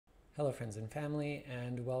Hello, friends and family,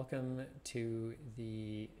 and welcome to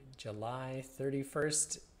the July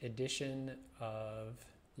 31st edition of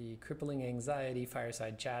the Crippling Anxiety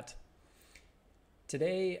Fireside Chat.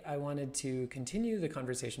 Today, I wanted to continue the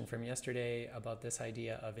conversation from yesterday about this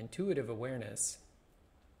idea of intuitive awareness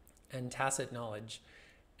and tacit knowledge,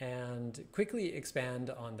 and quickly expand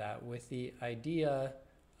on that with the idea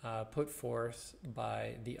put forth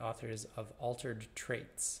by the authors of Altered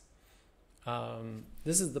Traits.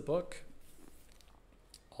 This is the book,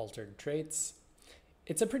 Altered Traits.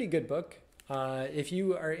 It's a pretty good book. If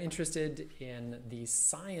you are interested in the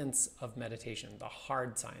science of meditation, the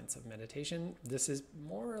hard science of meditation, this is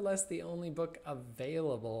more or less the only book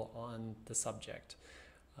available on the subject.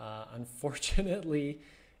 Unfortunately,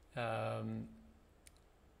 the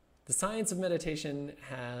science of meditation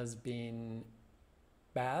has been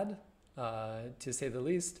bad, to say the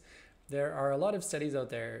least. There are a lot of studies out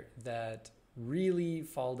there that really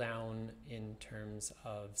fall down in terms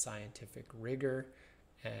of scientific rigor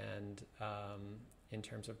and in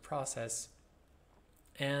terms of process.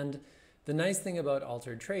 And the nice thing about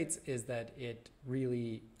Altered Traits is that it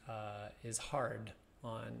really is hard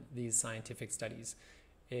on these scientific studies.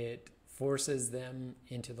 It forces them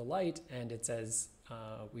into the light, and it says,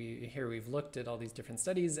 we've looked at all these different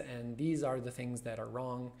studies, and these are the things that are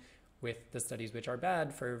wrong with the studies which are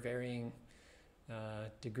bad for varying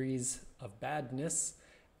degrees of badness,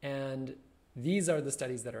 and these are the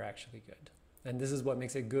studies that are actually good. And this is what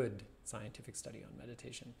makes a good scientific study on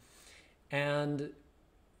meditation. And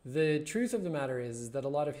the truth of the matter is that a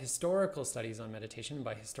lot of historical studies on meditation,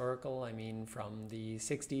 by historical I mean from the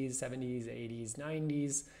 60s, 70s, 80s,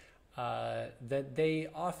 90s, that they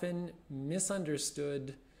often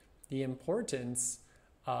misunderstood the importance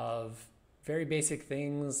of very basic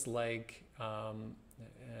things like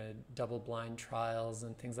double-blind trials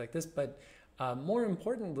and things like this. But more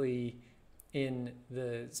importantly, in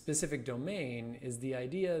the specific domain is the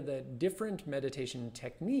idea that different meditation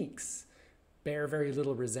techniques bear very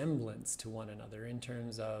little resemblance to one another in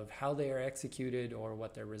terms of how they are executed or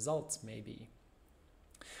what their results may be.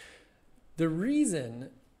 The reason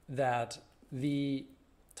that the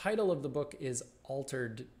title of the book is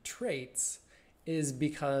Altered Traits is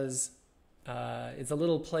because it's a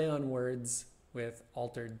little play on words with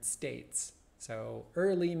altered states. So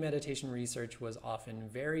early meditation research was often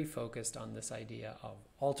very focused on this idea of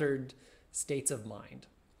altered states of mind.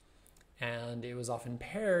 And it was often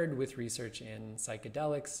paired with research in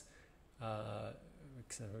psychedelics,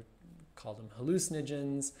 called them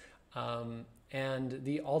hallucinogens, and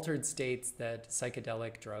the altered states that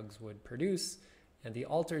psychedelic drugs would produce, and the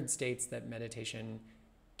altered states that meditation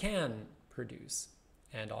can produce,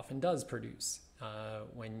 and often does produce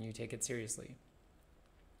when you take it seriously.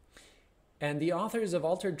 And the authors of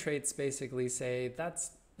Altered Traits basically say that's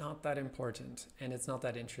not that important and it's not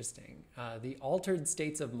that interesting. The altered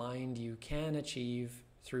states of mind you can achieve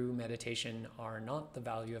through meditation are not the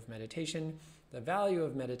value of meditation. The value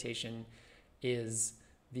of meditation is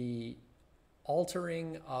the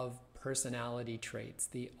altering of personality traits,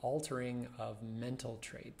 the altering of mental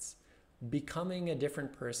traits, becoming a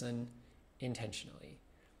different person intentionally,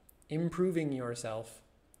 improving yourself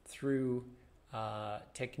through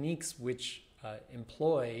techniques which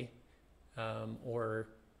employ or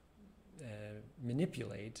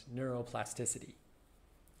manipulate neuroplasticity.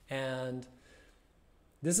 And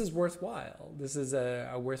this is worthwhile. This is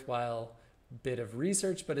a worthwhile bit of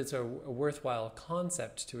research, but it's a worthwhile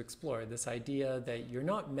concept to explore. This idea that you're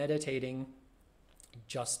not meditating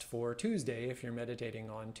just for Tuesday. If you're meditating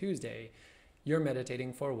on Tuesday, you're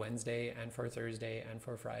meditating for Wednesday and for Thursday and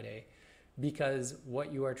for Friday, because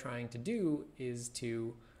what you are trying to do is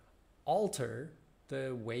to alter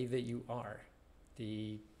the way that you are,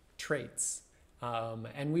 the traits.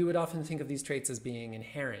 And we would often think of these traits as being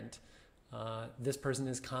inherent. This person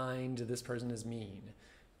is kind, this person is mean.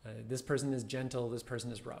 This person is gentle, this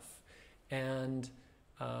person is rough. And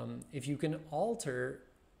if you can alter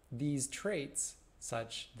these traits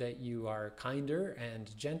such that you are kinder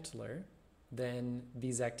and gentler, then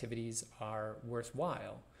these activities are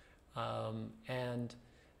worthwhile. And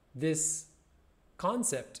this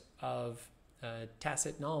concept of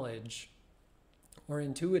tacit knowledge or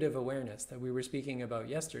intuitive awareness that we were speaking about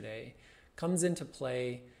yesterday comes into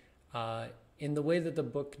play in the way that the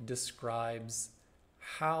book describes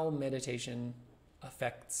how meditation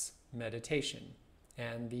affects meditation.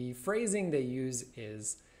 And the phrasing they use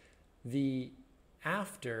is the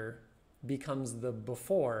after becomes the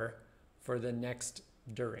before for the next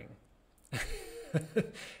during.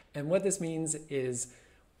 And what this means is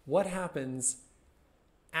what happens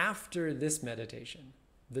after this meditation,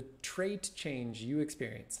 the trait change you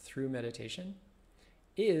experience through meditation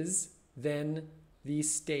is then the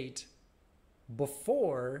state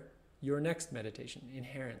before your next meditation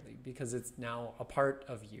inherently, because it's now a part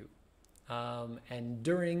of you. And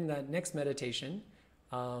during that next meditation,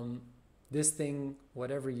 this thing,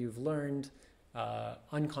 whatever you've learned,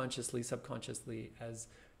 unconsciously, subconsciously, as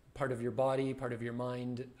part of your body, part of your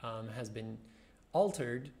mind, has been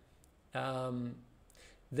altered,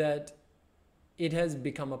 that it has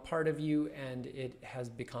become a part of you and it has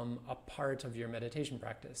become a part of your meditation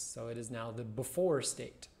practice. So it is now the before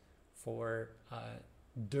state for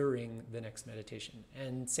during the next meditation.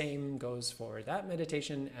 And same goes for that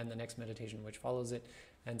meditation and the next meditation which follows it,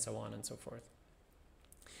 and so on and so forth.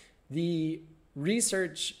 The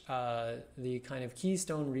research, the kind of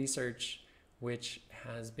keystone research, which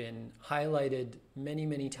has been highlighted many,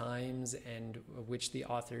 many times and which the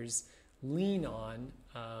authors lean on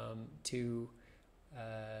to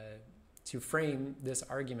frame this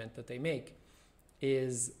argument that they make,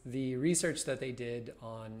 is the research that they did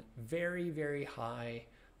on very, very high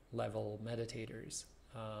level meditators,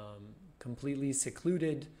 completely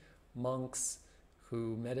secluded monks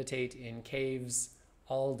who meditate in caves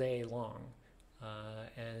all day long.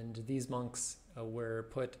 And these monks were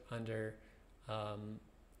put under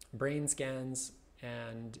brain scans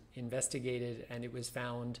and investigated, and it was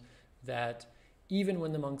found that even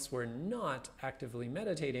when the monks were not actively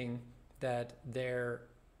meditating, that their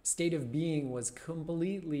state of being was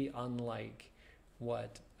completely unlike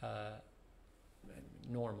what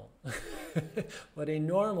normal, what a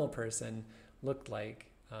normal person looked like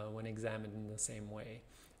when examined in the same way.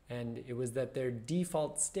 And it was that their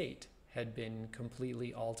default state had been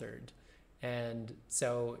completely altered. And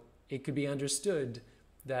so it could be understood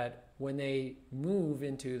that when they move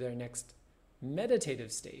into their next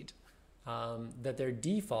meditative state, that their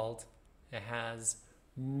default has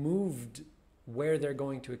moved where they're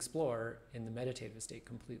going to explore in the meditative state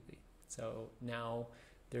completely. So now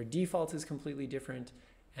their default is completely different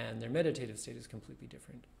and their meditative state is completely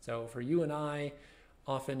different. So for you and I,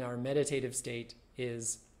 often our meditative state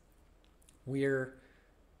is we're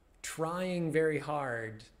trying very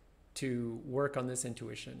hard to work on this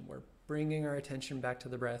intuition. We're bringing our attention back to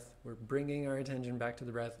the breath. We're bringing our attention back to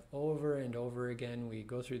the breath over and over again. We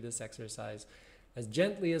go through this exercise as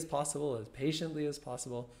gently as possible, as patiently as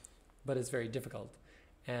possible, but it's very difficult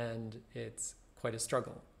and it's quite a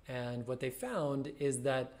struggle. And what they found is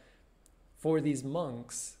that for these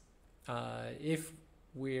monks, if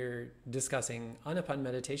we're discussing Anapan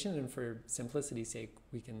meditation, and for simplicity's sake,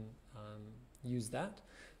 we can use that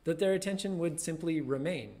their attention would simply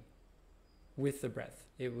remain with the breath.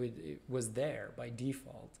 It was there by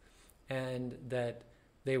default, and that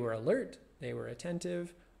they were alert, they were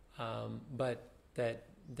attentive, but that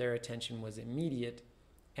their attention was immediate,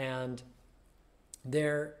 and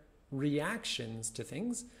their reactions to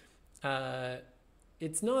things,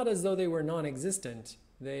 it's not as though they were non-existent.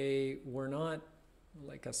 They were not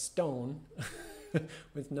like a stone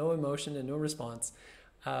with no emotion and no response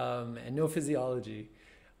and no physiology.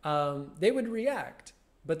 They would react,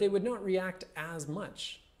 but they would not react as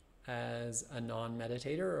much as a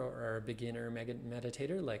non-meditator or a beginner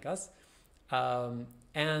meditator like us.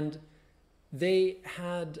 And they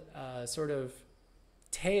had a sort of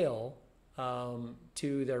tail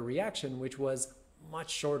to their reaction, which was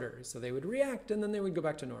much shorter. So they would react and then they would go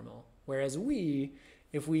back to normal. Whereas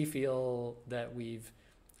if we feel that we've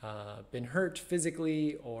been hurt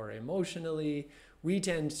physically or emotionally, we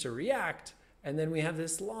tend to react, and then we have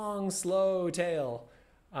this long, slow tail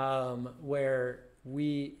where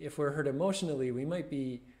if we're hurt emotionally, we might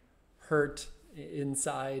be hurt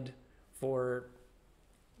inside for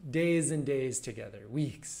days and days together,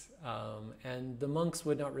 weeks. And the monks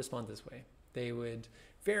would not respond this way. They would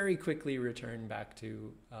very quickly return back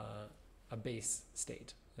to a base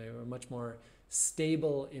state. They were much more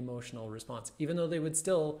stable emotional response, even though they would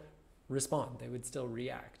still respond, they would still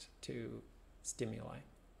react to stimuli.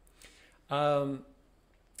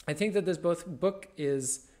 I think that this book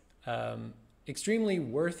is extremely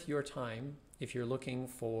worth your time if you're looking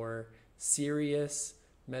for serious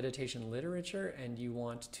meditation literature and you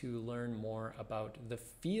want to learn more about the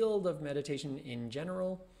field of meditation in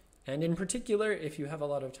general, and in particular, if you have a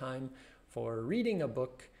lot of time for reading a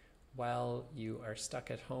book while you are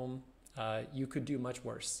stuck at home, you could do much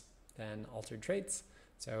worse than Altered Traits,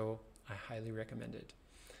 so I highly recommend it.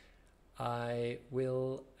 I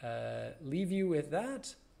will leave you with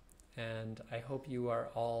that, and I hope you are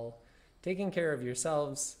all taking care of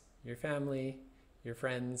yourselves, your family, your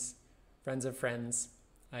friends, friends of friends.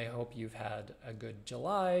 I hope you've had a good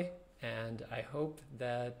July, and I hope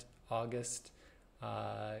that August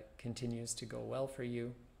continues to go well for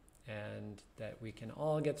you, and that we can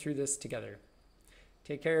all get through this together.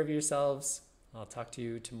 Take care of yourselves. I'll talk to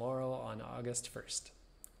you tomorrow on August 1st.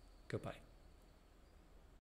 Goodbye.